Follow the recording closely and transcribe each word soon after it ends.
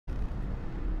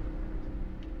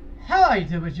Right,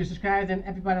 which you subscribed and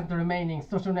everybody on the remaining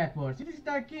social networks. It is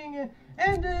Dark King,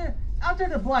 and after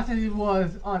the blast that it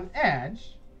was on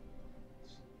Edge,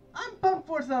 I'm pumped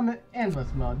for some endless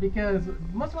mode because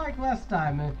much like last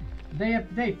time, they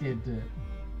updated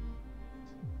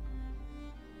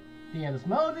the endless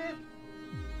mode,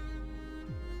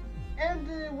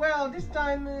 and well, this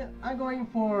time I'm going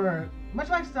for much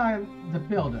like last time the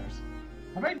builders.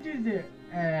 I already did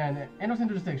an endless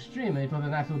endurance extreme. It was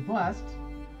an absolute blast.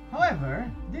 However,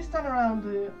 this time around,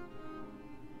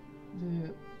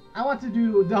 I want to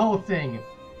do the whole thing.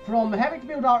 From having to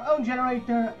build our own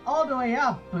generator all the way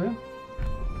up to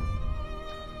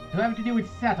having to deal with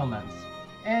settlements.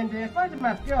 And as far as the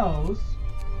map goes,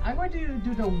 I'm going to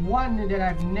do the one that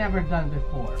I've never done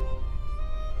before.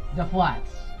 The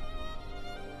flats.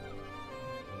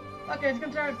 Okay, the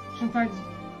construction site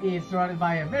is surrounded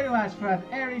by a very large flat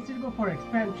area suitable for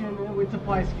expansion with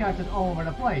supplies scattered all over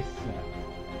the place.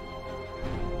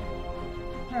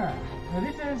 The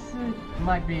distance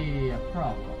might be a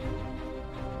problem.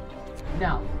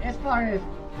 Now, as far as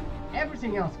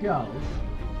everything else goes,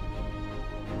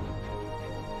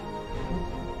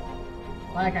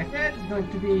 like I said, it's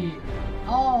going to be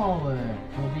all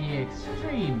will be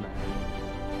extreme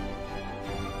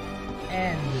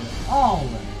and all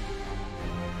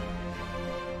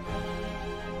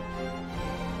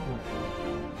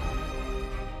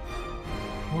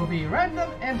will be random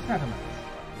and settlements.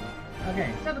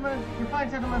 Okay, settlements. You find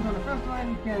settlements on the first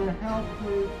line, you can help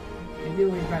deal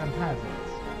with random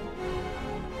hazards.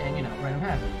 And you know, random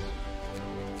hazards.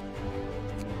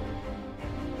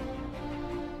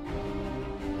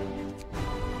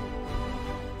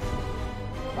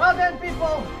 Well then,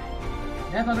 people,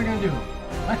 that's what we're gonna do.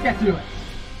 Let's get to it.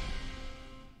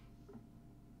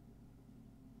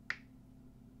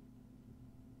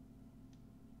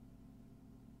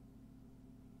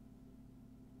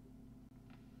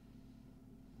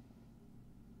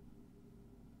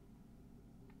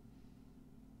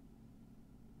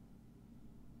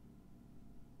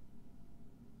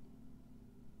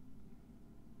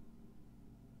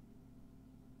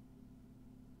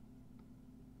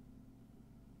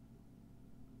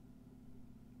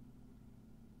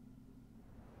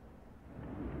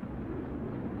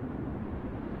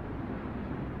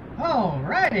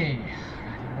 Alrighty.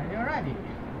 Alrighty.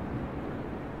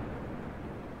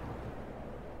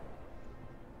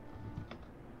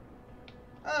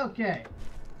 Okay.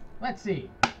 Let's see.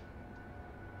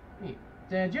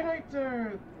 The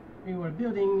generator we were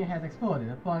building has exploded.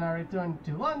 Upon our return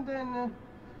to London,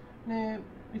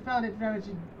 we found it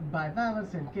ravaged by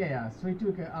violence and chaos. We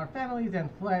took our families and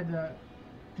fled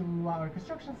to our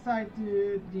construction site,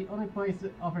 the only place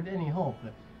that offered any hope.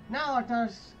 Now our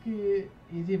task is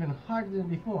even harder than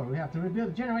before. We have to rebuild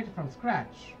the generator from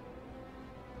scratch.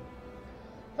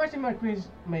 First, we must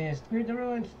clear the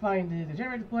ruins, find the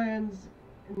generator plans.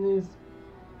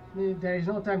 There is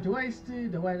no time to waste.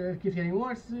 The weather keeps getting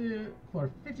worse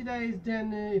for 50 days,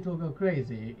 then it will go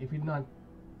crazy if we do not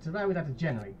survive without a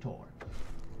generator.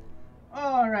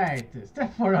 Alright,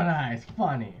 step for an ice,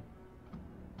 funny.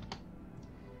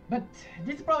 But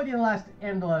this is probably the last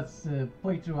endless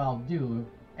playthrough I'll do.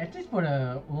 At least for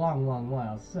a long, long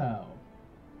while, so...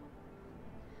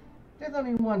 There's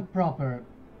only one proper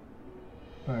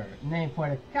name for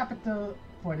the capital,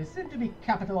 for the soon-to-be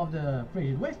capital of the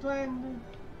frigid wasteland.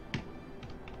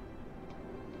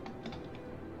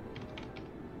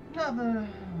 Another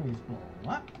respawn.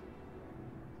 What?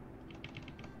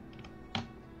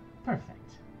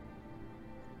 Perfect.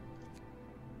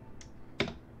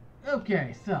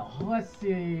 Okay, so let's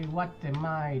see what am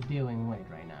I dealing with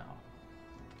right now.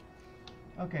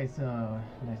 Okay, so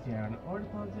let's see an ore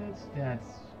deposits. That's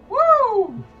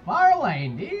woo far away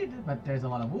indeed, but there's a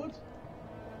lot of wood.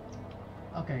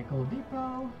 Okay, coal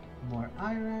depot, more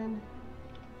iron.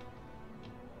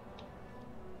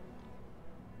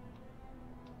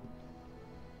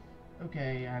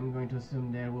 Okay, I'm going to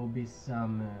assume there will be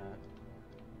some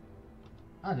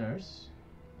others.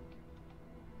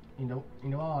 In the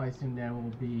wall, I assume there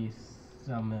will be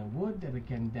some wood that we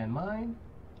can then mine.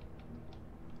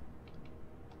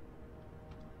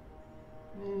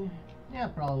 Yeah,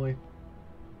 probably.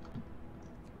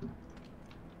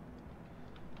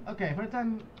 Okay, for the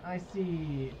time I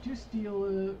see 2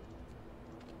 steel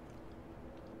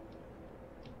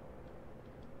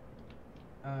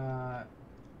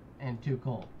and 2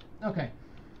 coal. Okay.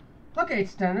 Okay,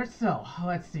 it's standard, so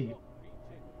let's see.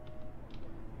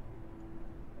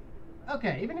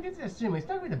 Okay, even if it's extreme, we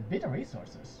start with a bit of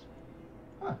resources.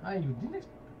 Huh, I didn't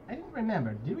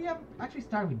remember. Did we actually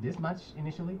start with this much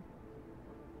initially?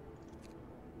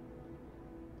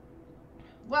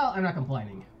 Well, I'm not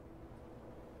complaining.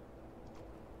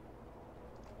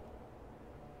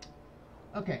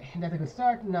 Okay, that's a good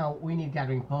start. Now we need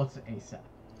gathering posts ASAP.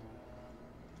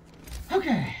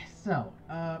 Okay, so,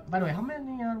 by the way, how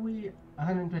many are we?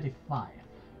 125.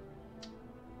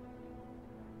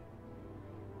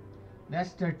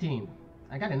 That's 13.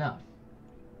 I got enough.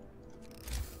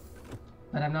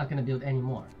 But I'm not gonna build any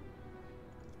more.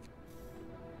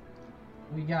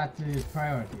 We got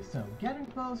priorities, so gathering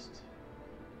post.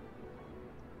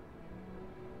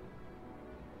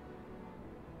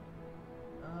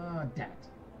 Damn it.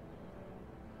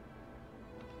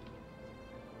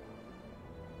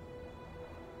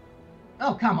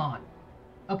 Oh, come on!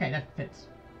 Okay, that fits.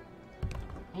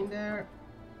 In there.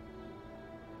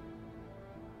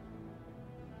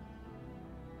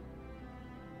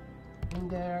 In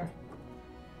there.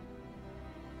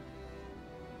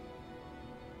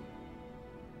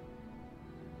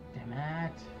 Damn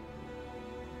it.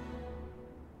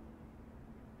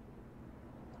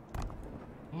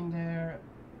 In there.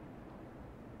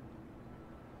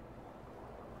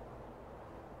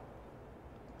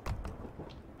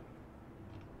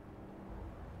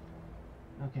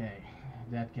 Okay,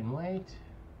 that can wait.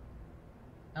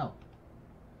 Oh.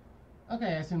 Okay,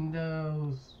 I assume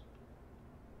those...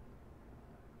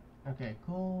 Okay,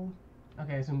 cool.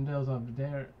 Okay, I assume those over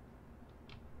there...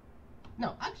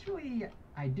 No, actually,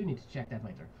 I do need to check that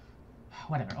later.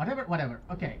 Whatever.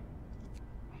 Okay.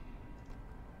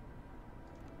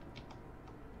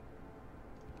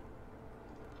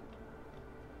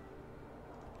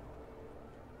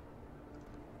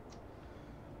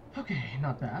 Okay,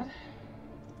 not bad.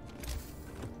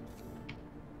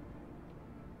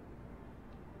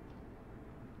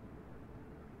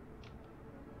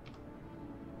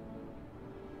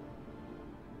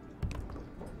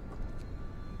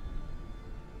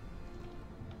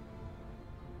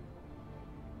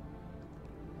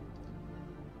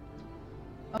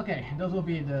 Okay, those will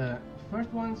be the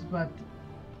first ones, but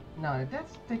now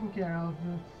that's taken care of.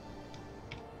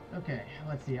 Okay,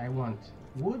 let's see, I want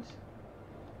wood.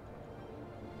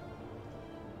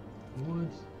 Wood.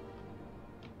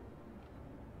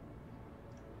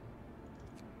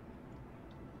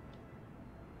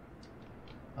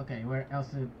 Okay, where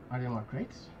else are there more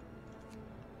crates?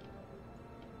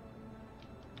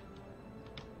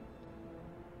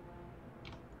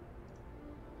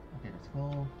 Okay, that's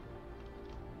cool.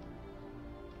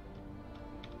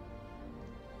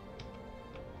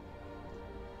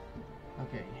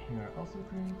 Okay, here are also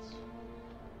crates.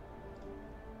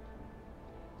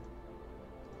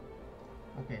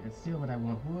 Okay, that's steel, but I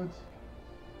want wood.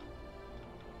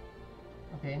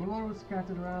 Okay, any more wood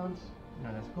scattered around?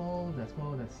 No, that's gold,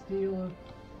 that's steel.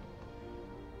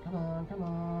 Come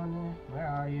on, where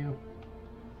are you?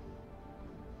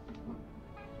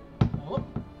 Oh.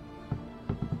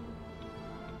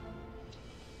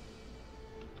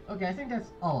 Okay, I think that's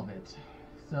all of it.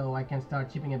 So I can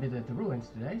start chipping a bit at the ruins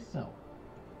today, so...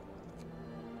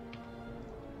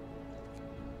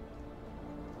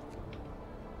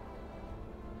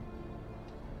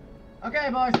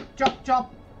 Okay, boys,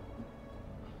 chop!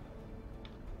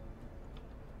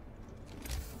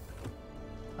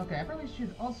 Okay, I probably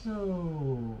should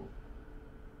also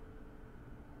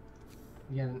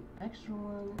get an extra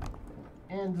one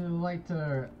and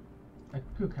later a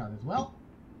cookout as well.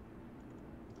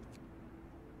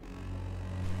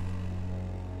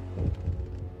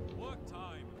 Work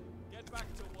time. Get back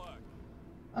to work.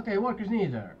 Okay, workers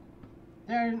neither.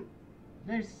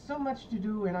 There's so much to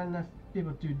do and not enough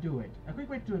people to do it. A quick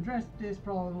way to address this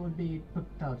problem would be put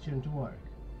out children to work.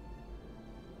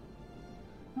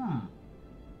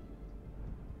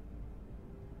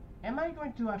 Am I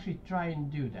going to actually try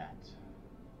and do that?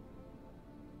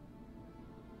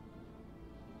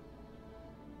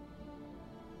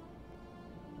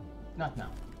 Not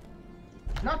now.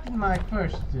 Not in my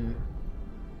first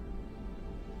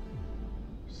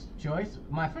choice.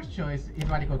 My first choice is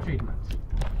radical treatment.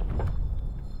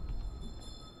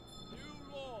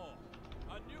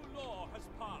 A new law has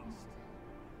passed.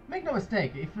 Make no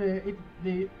mistake, if it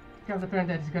becomes apparent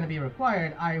that it's going to be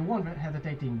required, I won't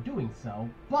hesitate in doing so,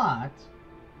 but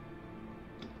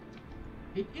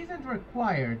it isn't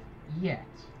required yet.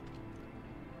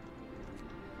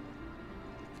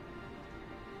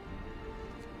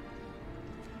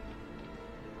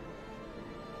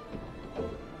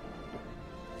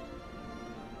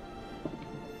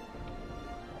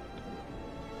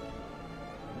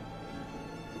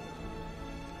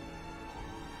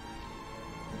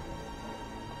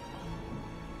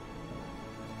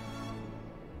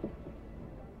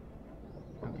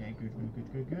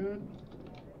 Good.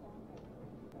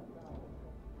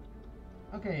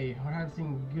 Okay, we're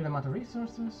harvesting good amount of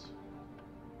resources.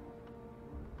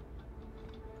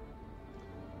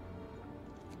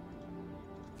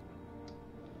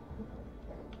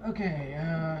 Okay,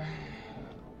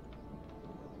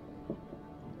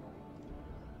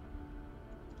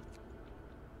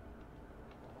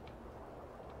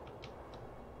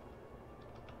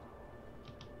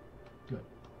 good.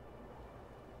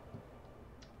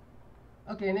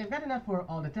 Okay, and I've got enough for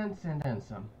all the tents and then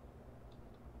some.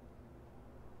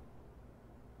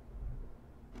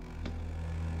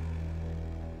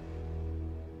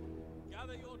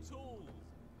 Gather your tools.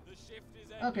 The shift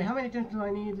is ending. Okay, how many tents do I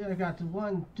need? I got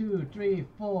 1, 2, 3,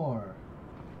 4.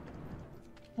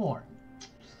 4.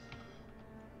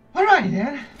 Alright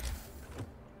then!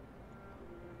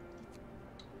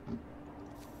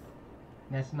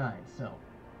 That's 9, so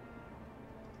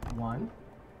 1,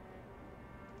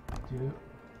 2,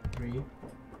 3,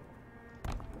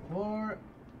 4,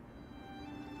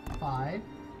 5,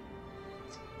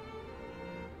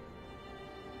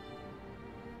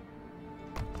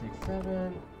 6,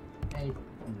 7, 8, 9.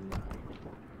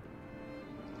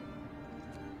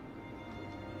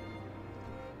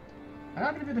 I'm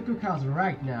not gonna do the cookhouse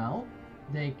right now.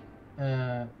 They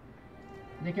can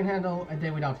handle a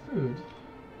day without food.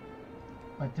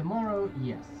 But tomorrow,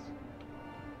 yes.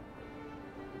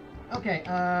 Okay,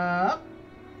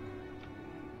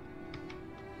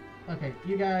 okay,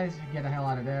 you guys get the hell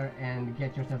out of there and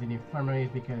get yourself in infirmaries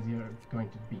because you're going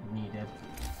to be needed.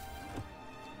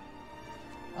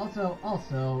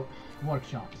 Also,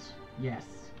 workshops. Yes.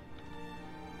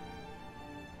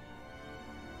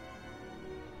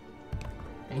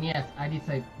 And yes, I did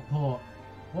say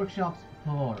workshops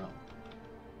plural.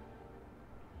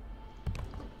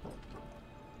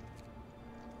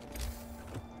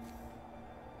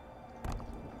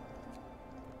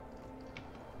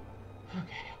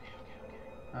 Okay.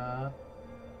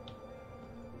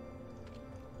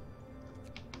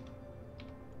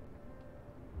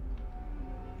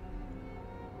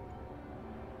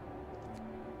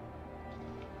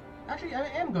 Actually, I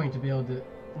am going to build.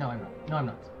 No, I'm not. No, I'm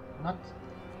not. Not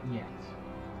yet.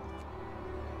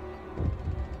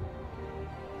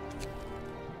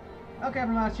 Okay, I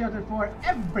provide shelter for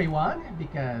everyone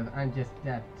because I'm just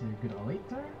that good a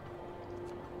leader.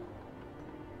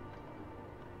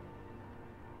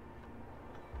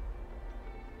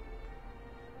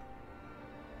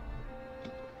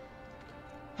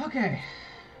 Okay,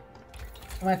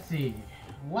 let's see.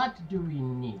 What do we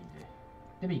need?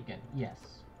 The beacon, yes.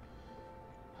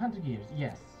 Hunter gears,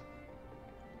 yes.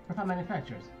 Profile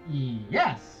manufacturers,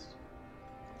 yes.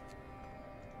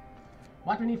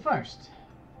 What we need first?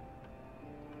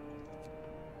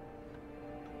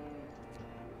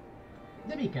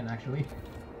 The beacon, actually.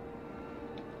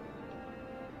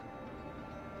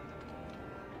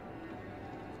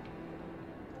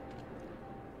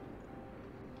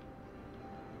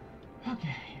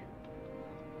 Okay.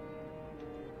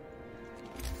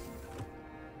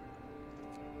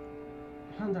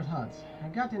 $100 huts. I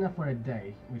got enough for a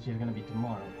day, which is gonna be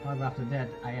tomorrow. However, after that,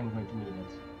 I am going to need it.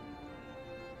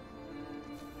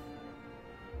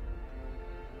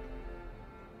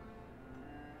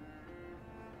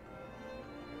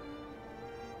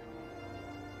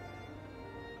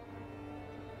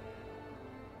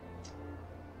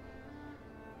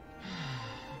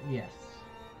 Yes.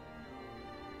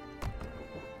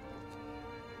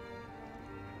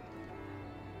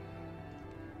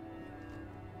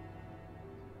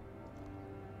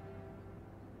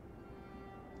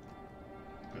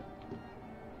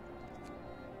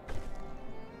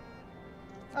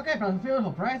 Okay, from the field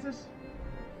for prices.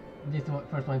 This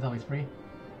first one is always free.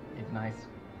 It's nice.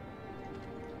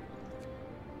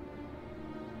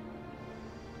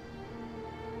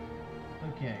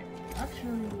 Okay,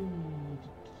 actually,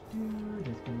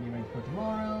 this can be ready for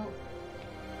tomorrow.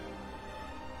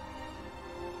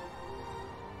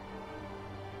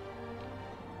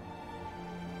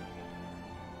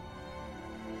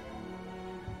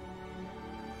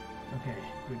 Okay,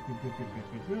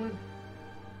 good.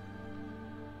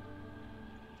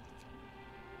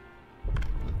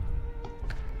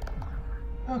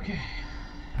 Okay,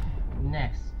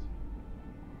 next.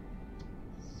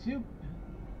 Soup.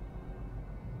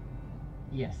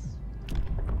 Yes.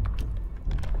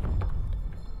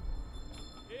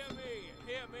 Hear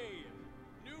me.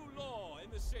 New law in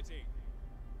the city.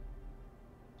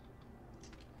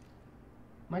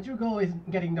 My true goal is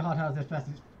getting the hothouse as fast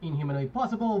as inhumanly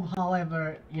possible.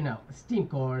 However, you know, steam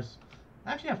cores.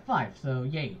 I actually have 5, so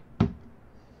yay.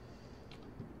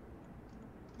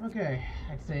 Okay,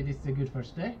 I'd say this is a good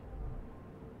first day.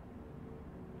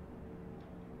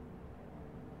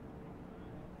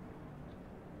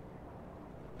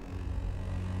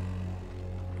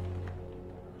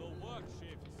 The work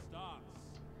shift starts.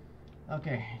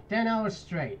 Okay, 10 hours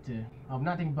straight of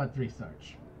nothing but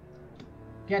research.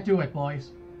 Get to it,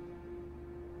 boys.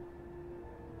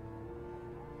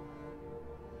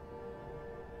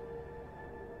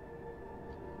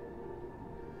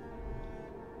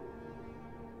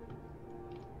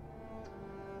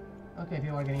 Okay,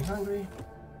 people are getting hungry.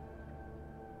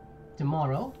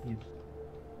 Tomorrow,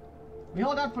 we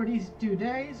hold out for these 2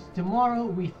 days. Tomorrow,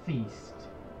 we feast.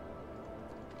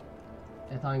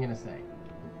 That's all I'm gonna say.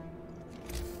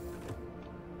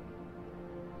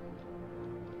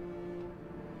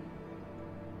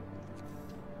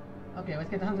 Okay,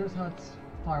 let's get the hunter's huts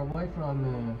far away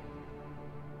from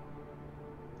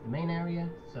the main area.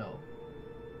 So,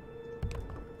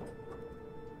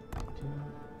 2,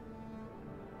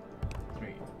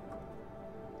 3.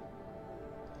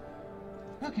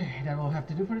 Okay, that will have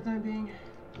to do for the time being.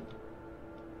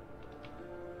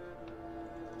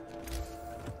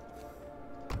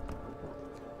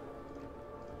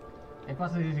 And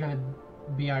possibly this is gonna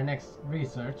be our next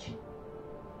research.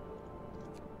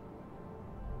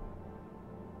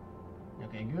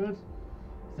 Okay, good.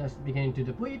 So that's beginning to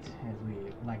deplete, as we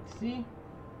like to see.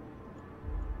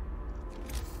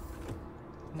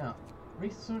 Now,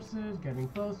 resources, getting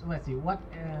close. Let's see, what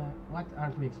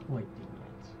aren't we exploiting yet?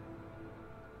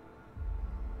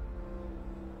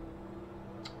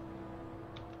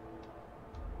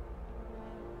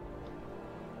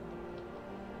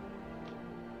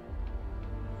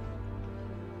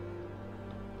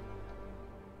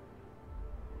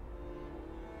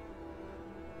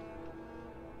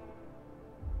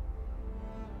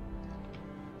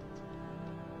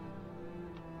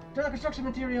 Construction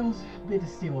materials, bit of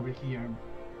steel over here.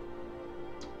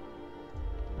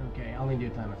 Okay, I'll need your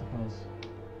time, I suppose.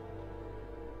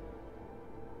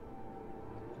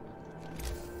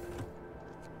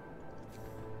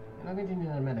 And I'm going to need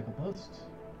another medical post.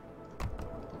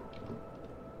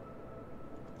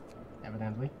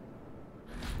 Evidently.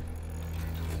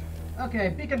 Okay,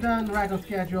 beacon done, right on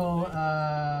schedule.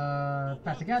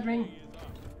 Past the gathering.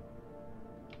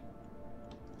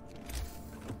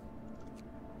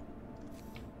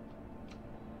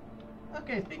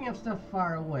 Okay, speaking of stuff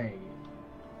far away.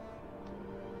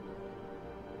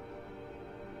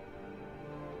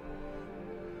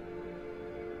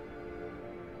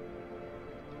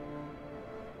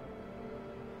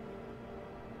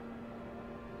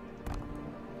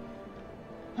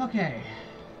 Okay.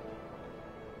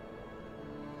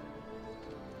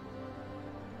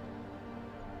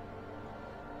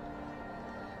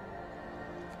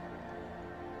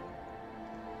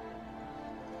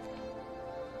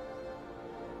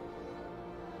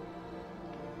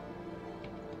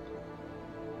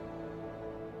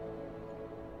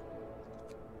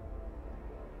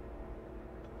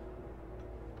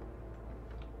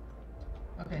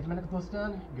 Okay, is medical post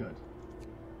done? Good.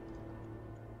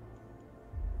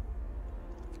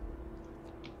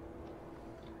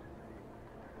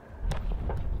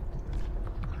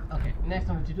 Okay, next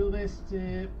on the to-do list,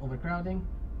 overcrowding.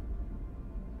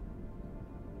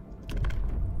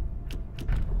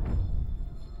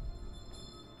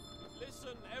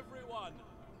 Listen, everyone.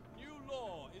 New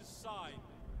law is signed.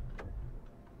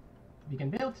 Beacon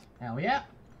built. Hell yeah.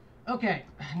 Okay,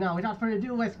 now without further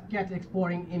ado, let's get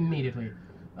exploring immediately.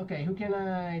 Okay, who can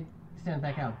I send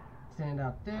back out? Send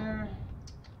out there.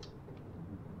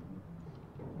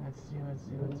 Let's see.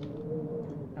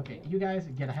 Okay, you guys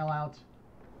get the hell out.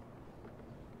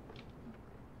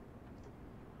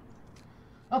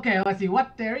 Okay, let's see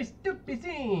what there is to be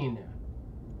seen.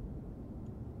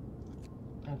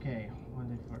 Okay, 1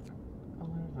 day 4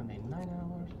 hours, 1 day 9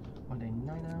 hours, 1 day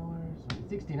 9 hours, 1 day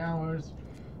 16 hours.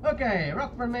 Okay,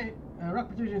 rock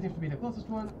protrusion seems to be the closest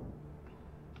one.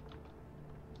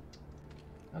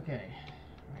 Okay,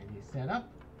 ready, set up.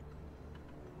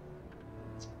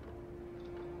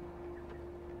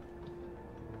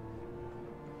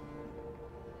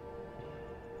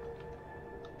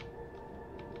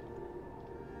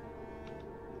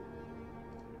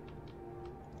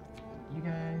 You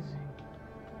guys.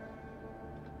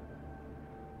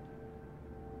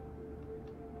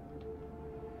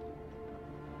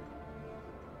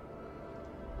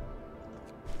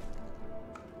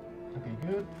 Okay,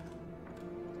 good.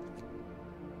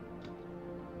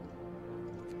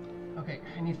 Okay,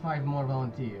 I need 5 more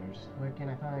volunteers. Where can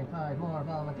I find 5 more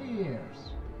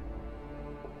volunteers?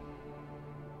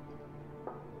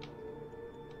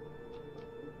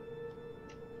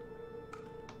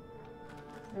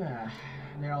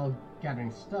 They're all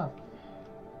gathering stuff.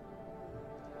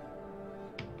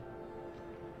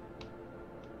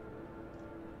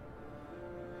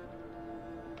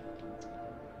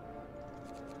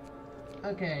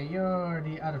 Okay, you're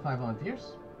the other 5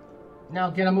 volunteers. Now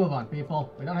get a move on,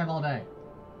 people. We don't have all day.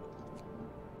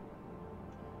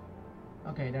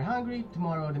 Okay, they're hungry.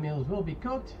 Tomorrow the meals will be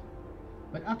cooked.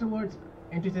 But afterwards,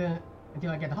 until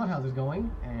I get the hothouses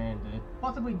going and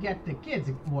possibly get the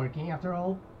kids working after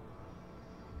all.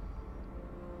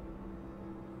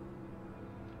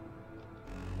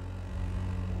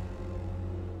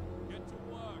 Get to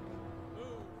work.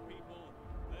 Move, people.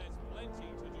 There's plenty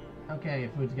to do. Okay,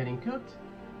 food's getting cooked.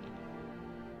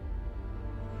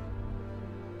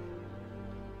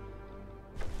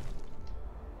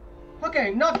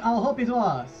 Okay, not all hope is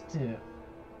lost.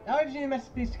 Our engineer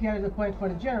must piece together the point for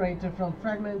the generator from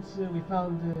fragments we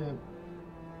found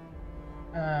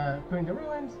during the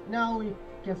ruins. Now we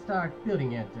can start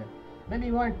building it. Maybe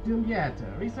we aren't doomed yet.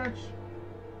 Research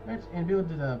and build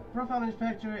the profile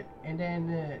manufacturer and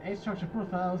then 8 structure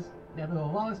profiles that will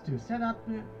allow us to set up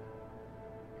the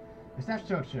staff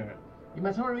structure. You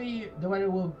must hurry, the weather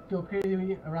will go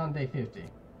crazy around day 50.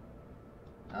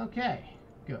 Okay,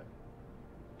 good.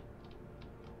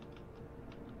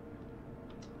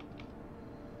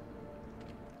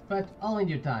 But all in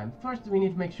due time. First we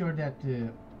need to make sure that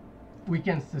we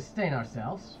can sustain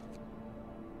ourselves.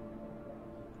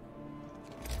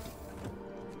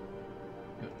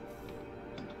 Good.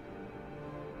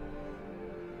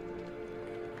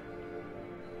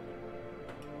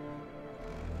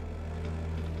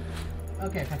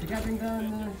 Okay, got the gathering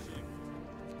done.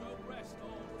 Go rest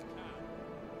all you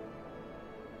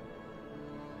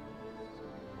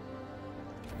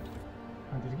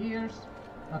can. 100 gears.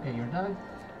 Okay, you're done.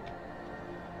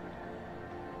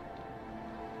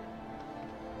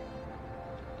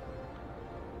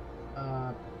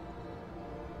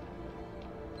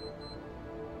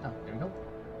 Oh, there we go.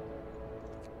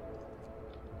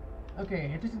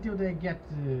 Okay, just until they get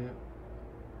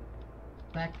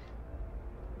back,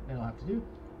 that'll have to do.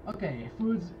 Okay,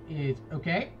 foods is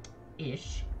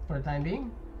okay-ish for the time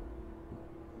being.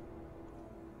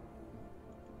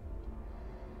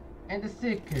 And the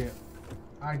sick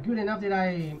are good enough that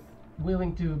I'm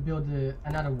willing to build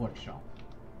another workshop.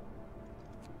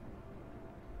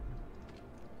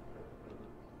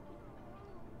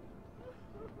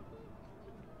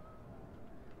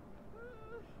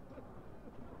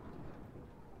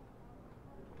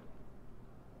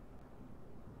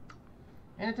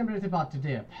 And the temperature is about to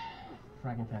dip.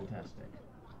 Fragging fantastic.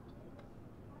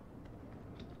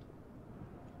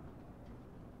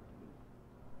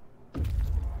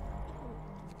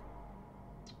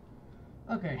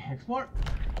 Okay, explore.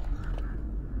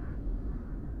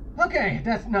 Okay,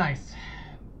 that's nice.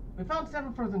 We found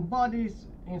several frozen bodies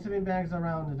in sleeping bags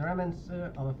around the remnants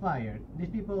of a fire. These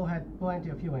people had plenty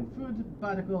of fuel and food,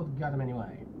 but the cold got them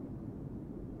anyway.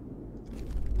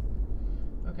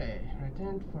 Okay,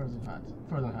 return to frozen hut.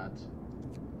 Frozen hut.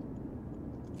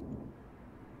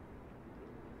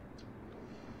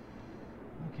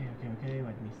 Okay.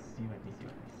 Let me see what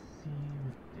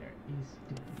there is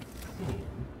to be seen.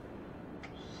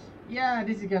 Yeah,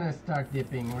 this is gonna start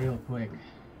dipping real quick.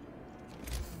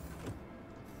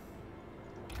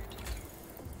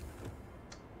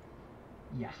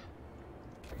 Yeah.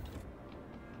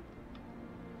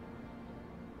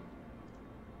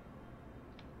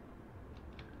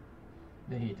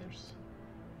 The heaters.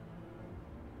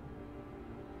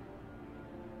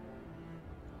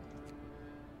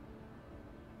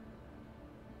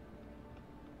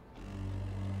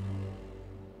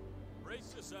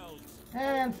 Brace yourselves.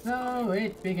 And so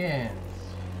it begins.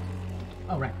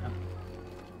 Oh, right.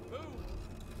 Move.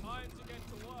 Time to get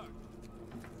to work.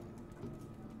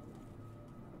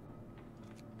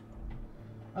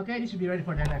 Okay, this should be ready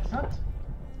for the next hunt.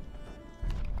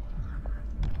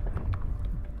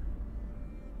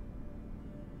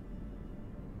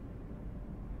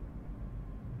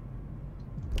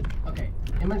 Okay,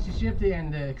 emergency shift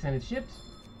and extended shift.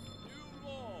 New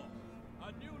law.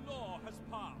 A new law has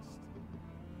passed.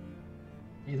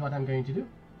 Is what I'm going to do.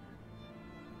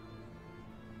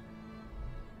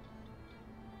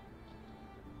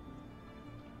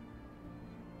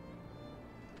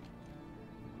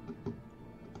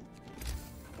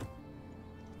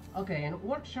 Okay, and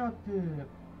workshop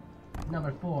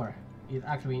number 4 is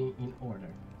actually in order.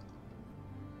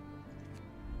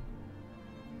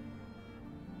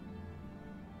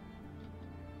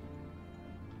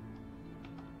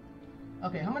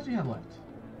 Okay, how much do we have left?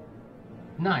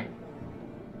 9.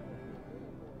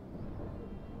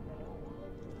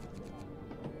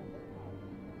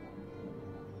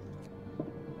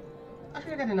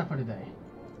 Actually, I got enough for the day.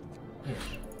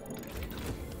 Ish.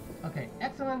 Okay,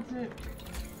 excellent.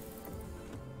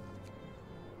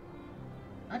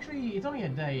 Actually, it's only a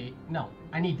day. No,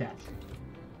 I need that.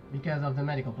 Because of the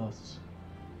medical posts.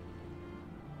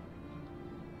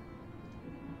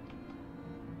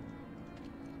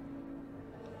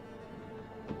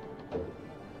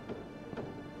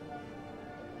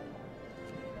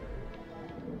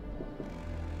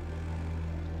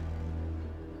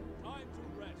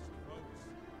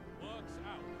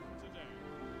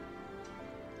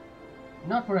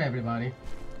 not for everybody.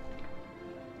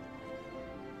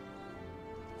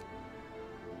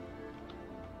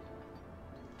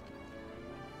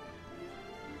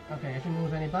 Okay, I shouldn't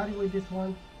lose anybody with this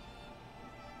one.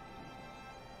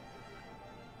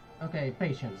 Okay,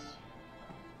 patience.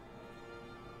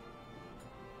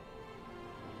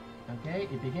 Okay,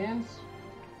 it begins.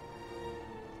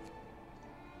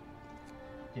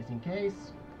 Just in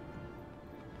case.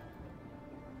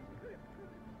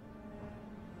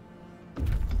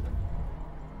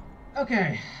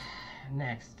 Okay,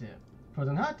 next.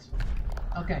 Frozen Hut.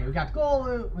 Okay, we got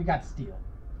coal, we got steel.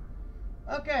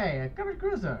 Okay, a covered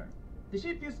cruiser. The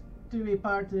ship used to be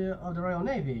part of the Royal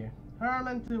Navy. Her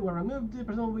armament were removed,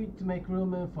 presumably to make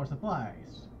room for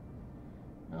supplies.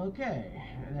 Okay,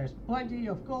 there's plenty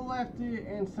of coal left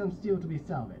and some steel to be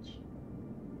salvaged.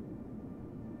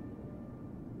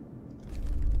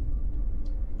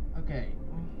 Okay.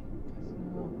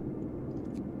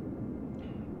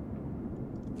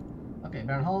 Okay,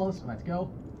 Baron Halls, let's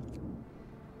go.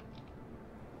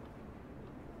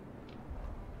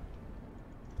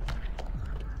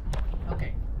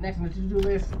 Okay, next on the to-do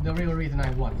list, the real reason I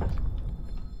wanted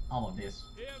all of this.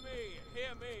 Hear me,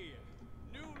 hear me.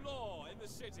 New law in the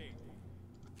city.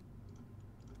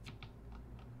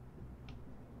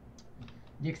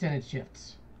 The extended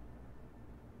shifts.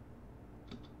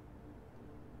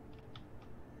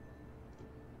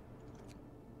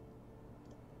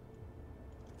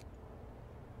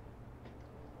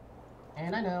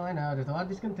 And I know, there's a lot of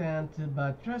discontent,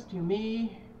 but trust you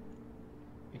me,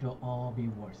 it will all be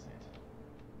worth it.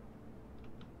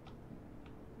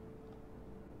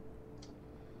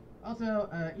 Also,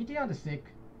 ET on the sick.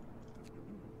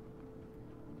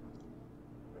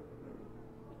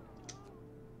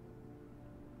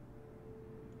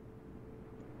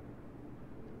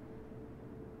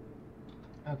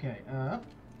 Okay,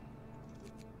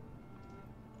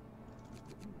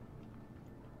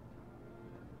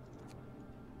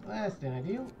 last thing I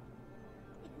do.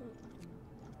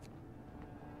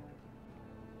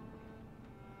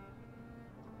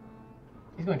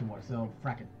 He's going to war, so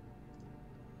frack it.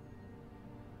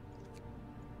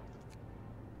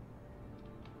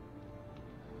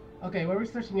 Okay, we're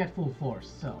researching at full force,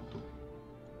 so.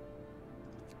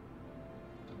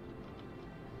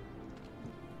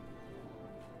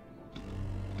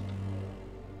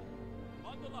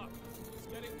 Bundle up. It's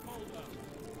getting colder.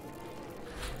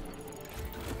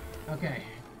 Okay,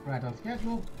 right on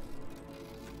schedule.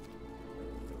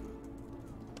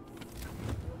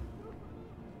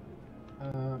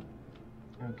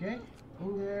 Okay,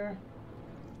 in there.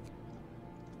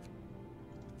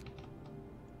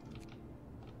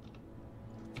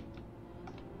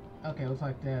 Okay, looks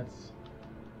like that's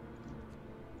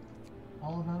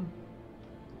all of them.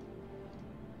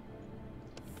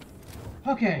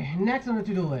 Okay, next on the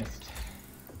to-do list.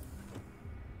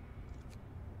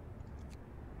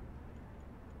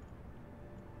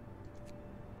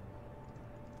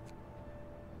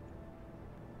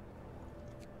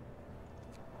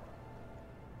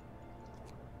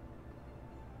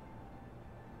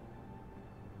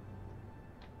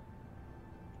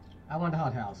 I want the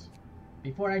hothouse.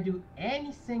 Before I do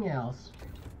anything else,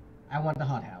 I want the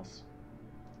hothouse.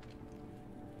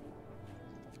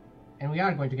 And we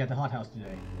are going to get the hothouse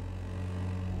today.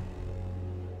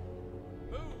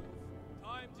 Move.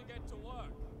 Time to get to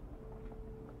work.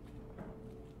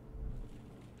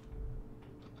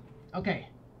 Okay.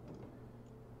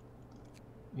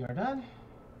 You're done.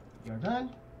 You're done.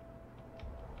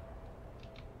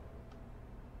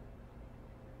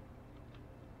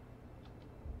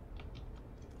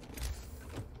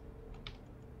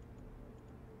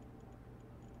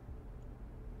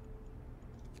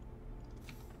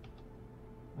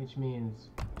 Which means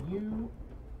you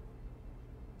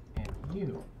and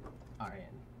you are in.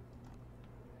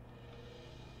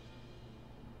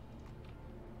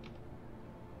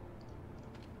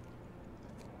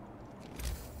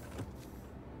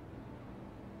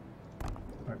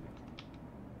 Perfect.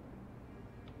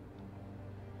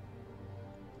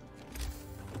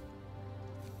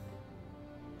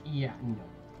 Yeah, no.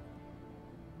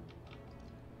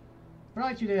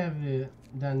 Probably should have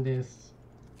done this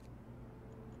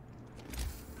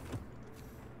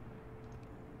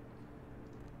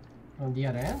from the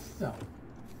other end, so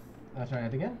let's try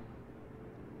that again.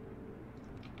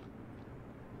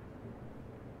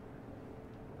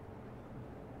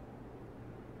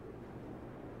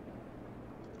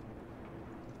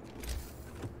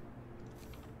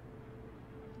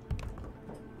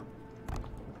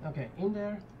 Okay, in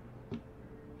there.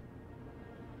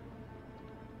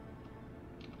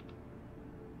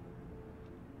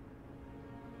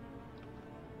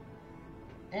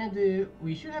 And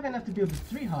we should have enough to build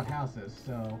 3 hot houses,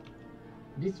 so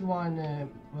this one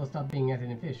will stop being as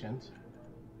inefficient.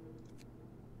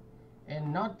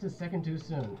 And not a second too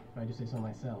soon, if I do say so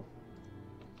myself.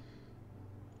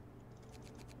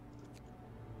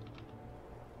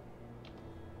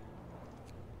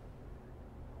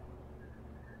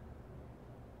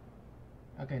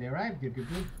 Okay, they arrived. Good, good,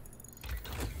 good.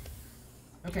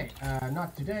 Okay,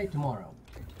 not today, tomorrow.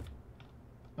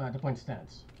 But the point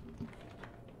stands.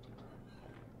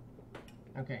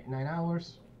 Okay, 9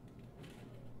 hours.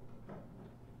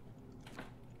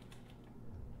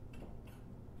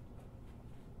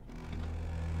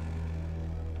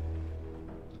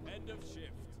 End of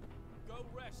shift. Go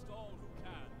rest all who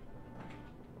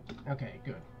can. Okay,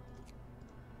 good.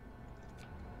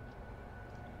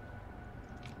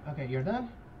 Okay, you're done?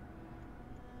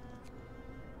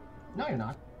 No, you're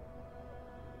not.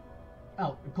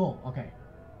 Oh, cool, okay.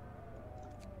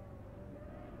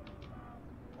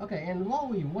 Okay, and while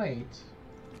we wait...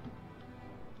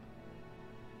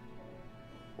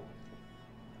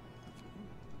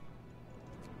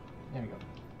 There we go.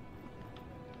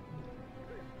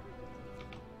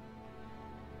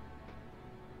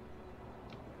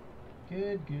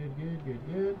 Good, good, good,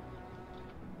 good, good.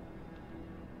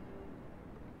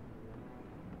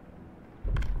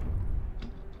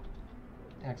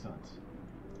 Excellent.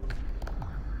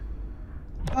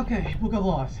 Okay, Book of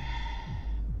Laws.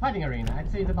 Fighting Arena.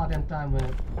 I'd say it's about that time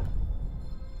when...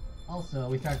 Also,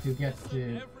 we start to get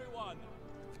to... Everyone,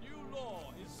 new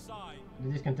law is signed.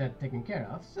 The discontent taken care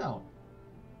of, so...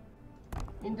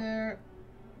 In there...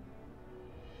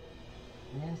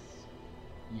 Yes.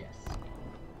 Yes.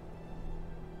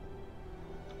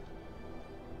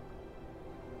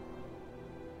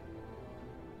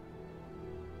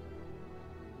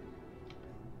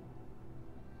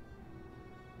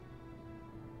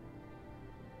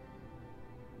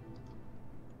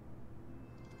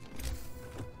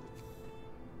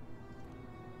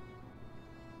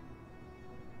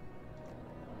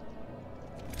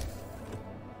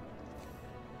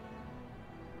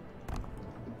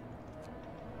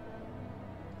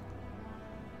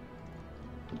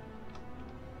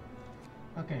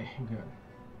 Okay, good.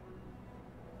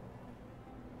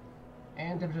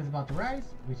 And temperature is about to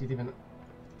rise, which is even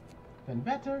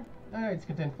better. Its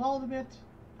content falls a bit.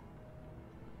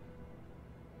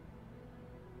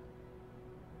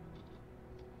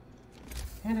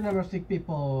 And the number of sick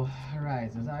people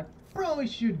rises. I probably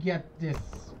should get this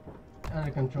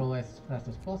under control as fast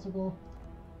as possible.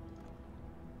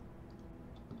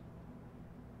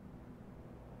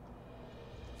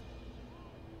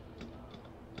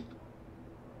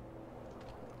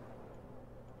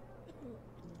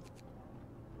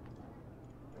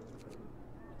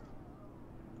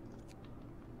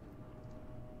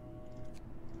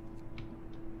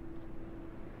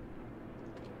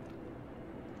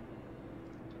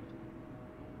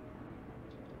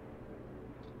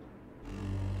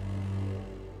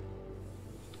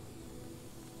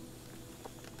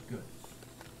 Good.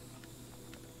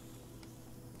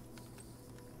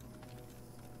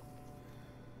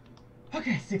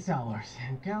 Okay, 6 hours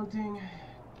and counting.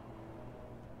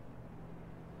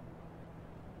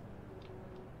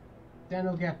 Then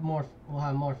we'll get more. We'll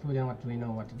have more food than what we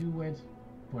know what to do with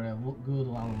for a good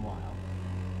long while.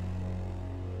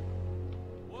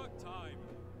 Work time.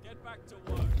 Get back to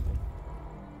work.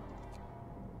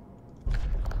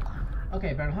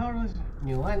 Okay, Baron Harvest,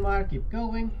 new landmark, keep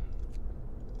going.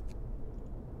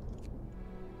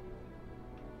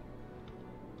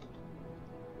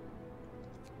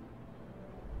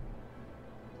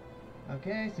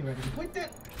 Okay, see where to put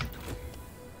it.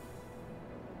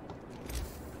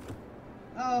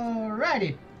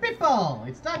 Alrighty, people!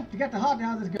 It's time to get the hot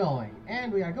houses going.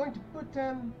 And we are going to put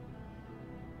them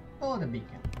for the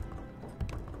beacon.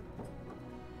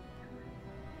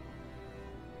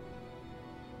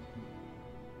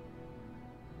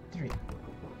 Three.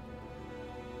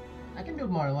 I can build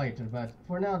more later, but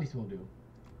for now this will do.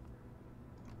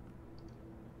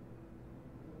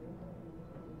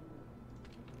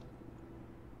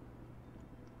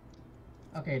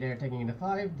 Okay, they're taking the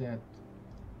 5 that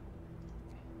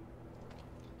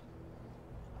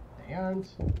they earned.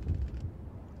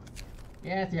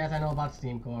 Yes, yes, I know about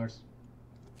Steam cores.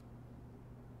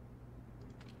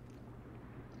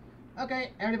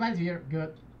 Okay, everybody's here.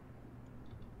 Good.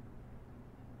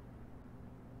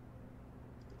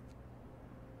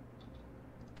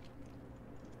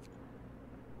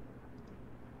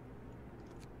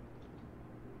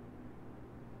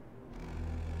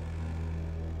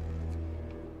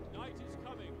 Night is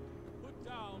coming. Put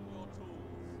down your tools.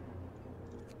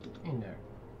 In there.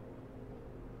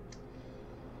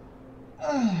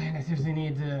 And I seriously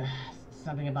need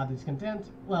something about this content.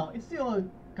 Well, it's still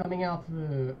coming out.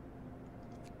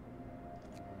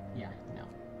 Yeah, no.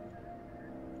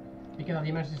 Because of the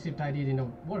emergency shift I did in the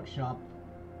workshop.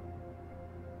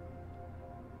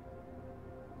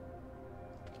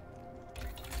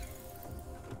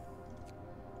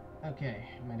 Okay,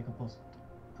 medical post.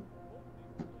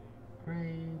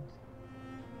 Upgrade.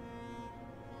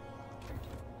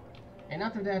 And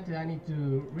after that, I need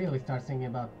to really start thinking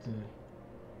about.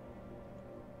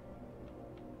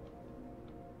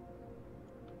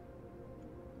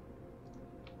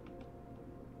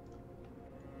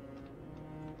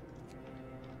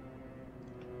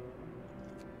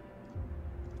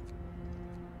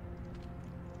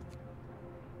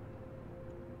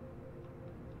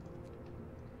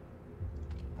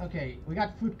 Okay, we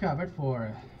got food covered for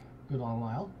a good long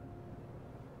while.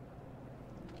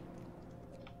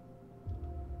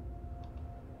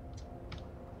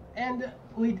 And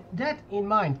with that in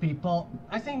mind, people,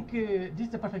 I think this is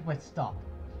the perfect place to stop.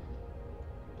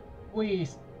 We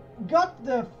got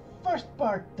the first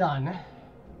part done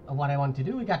of what I want to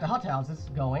do. We got the hothouses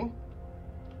going.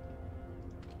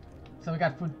 So we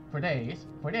got food for days.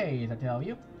 For days, I tell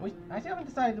you. I still haven't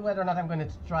decided whether or not I'm going to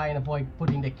try and avoid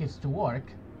putting the kids to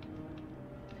work.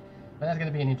 But that's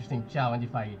going to be an interesting challenge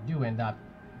if I do end up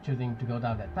choosing to go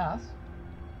down that path.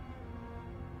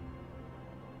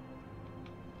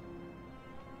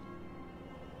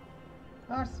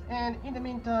 And in the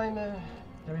meantime,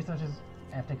 the resources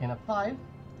have taken up 5.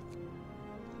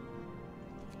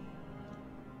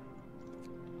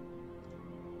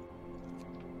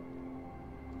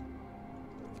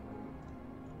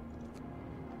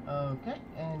 Okay,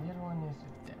 and the other one is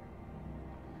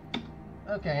there.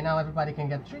 Okay, now everybody can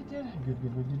get treated.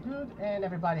 Good. And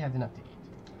everybody has enough to eat.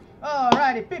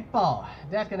 Alrighty, people!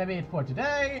 That's gonna be it for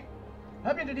today.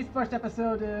 Hope you enjoyed this first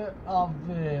episode of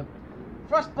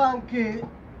Frostpunk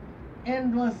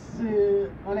Endless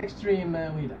on Extreme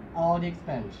with all the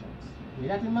expansions. With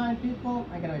that in mind, people,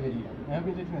 I'm gonna leave it here. I hope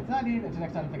you enjoyed it. Until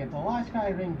next time, don't forget to like,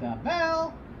 subscribe, ring the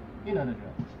bell. You know the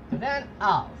drill. So then,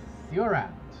 I'll see you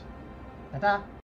around. Ta-ta!